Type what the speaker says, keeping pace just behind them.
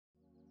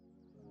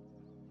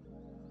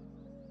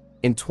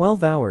In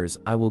 12 hours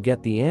I will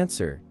get the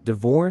answer,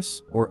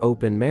 divorce or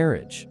open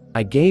marriage.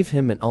 I gave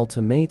him an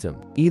ultimatum,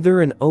 either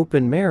an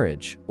open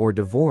marriage or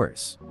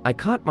divorce. I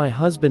caught my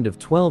husband of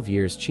 12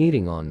 years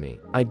cheating on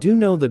me. I do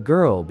know the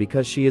girl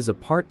because she is a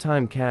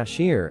part-time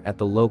cashier at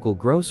the local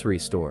grocery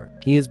store.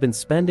 He has been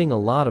spending a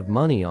lot of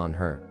money on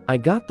her. I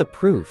got the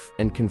proof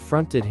and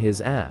confronted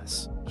his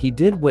ass. He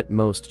did what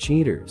most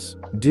cheaters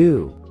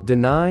do,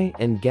 deny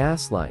and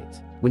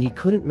gaslight. When he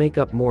couldn't make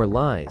up more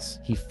lies,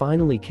 he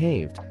finally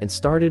caved and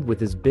started with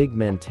his big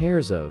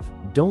tears of,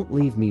 "Don't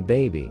leave me,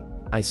 baby.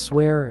 I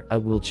swear I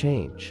will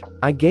change."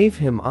 I gave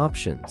him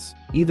options.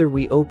 Either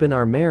we open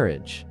our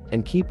marriage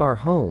and keep our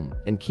home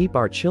and keep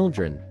our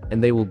children,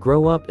 and they will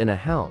grow up in a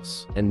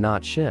house and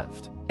not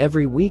shift.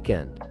 Every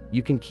weekend,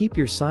 you can keep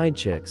your side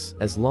chicks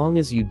as long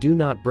as you do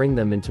not bring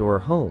them into our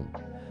home.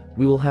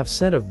 We will have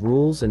set of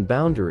rules and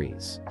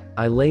boundaries.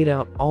 I laid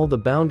out all the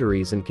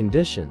boundaries and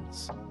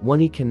conditions. One,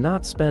 he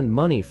cannot spend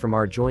money from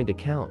our joint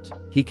account.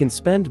 He can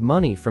spend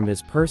money from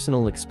his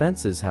personal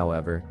expenses,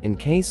 however, in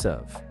case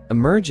of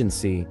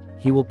emergency,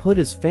 he will put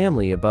his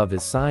family above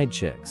his side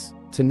chicks.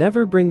 To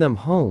never bring them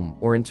home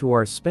or into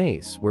our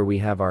space where we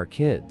have our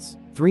kids.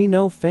 3,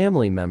 no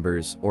family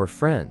members or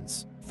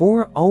friends.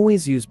 4,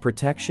 always use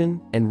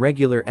protection and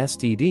regular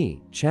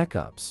STD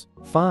checkups.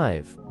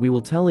 5, we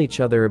will tell each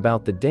other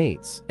about the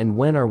dates and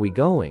when are we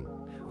going,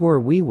 who are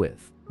we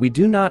with. We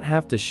do not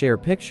have to share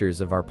pictures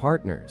of our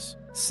partners.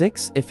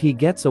 6, if he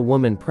gets a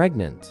woman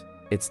pregnant,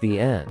 it's the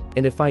end.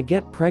 And if I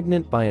get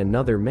pregnant by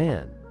another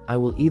man, I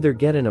will either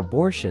get an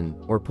abortion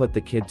or put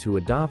the kid to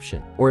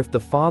adoption. Or if the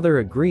father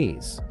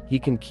agrees, he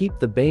can keep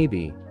the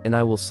baby and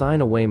I will sign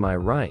away my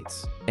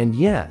rights. And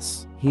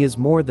yes, he is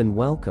more than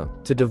welcome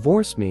to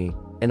divorce me,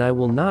 and I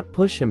will not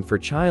push him for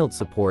child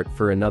support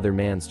for another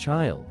man's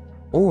child.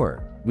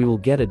 Or we will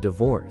get a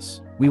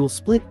divorce. We will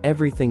split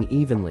everything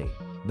evenly.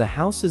 The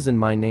house is in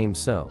my name,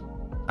 so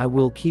I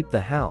will keep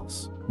the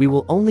house. We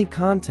will only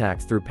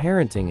contact through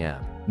parenting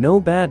app.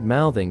 No bad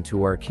mouthing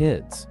to our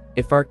kids.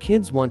 If our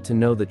kids want to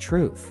know the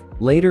truth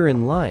later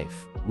in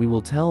life, we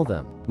will tell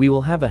them. We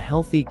will have a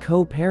healthy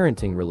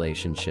co-parenting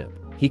relationship.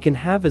 He can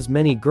have as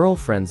many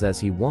girlfriends as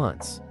he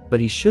wants,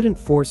 but he shouldn't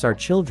force our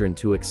children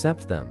to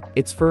accept them.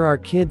 It's for our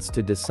kids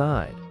to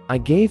decide. I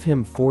gave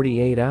him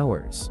 48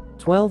 hours.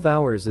 12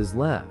 hours is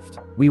left.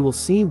 We will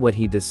see what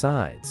he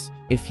decides.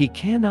 If he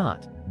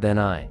cannot, then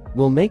I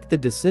will make the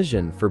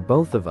decision for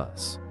both of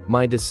us.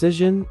 My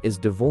decision is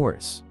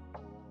divorce.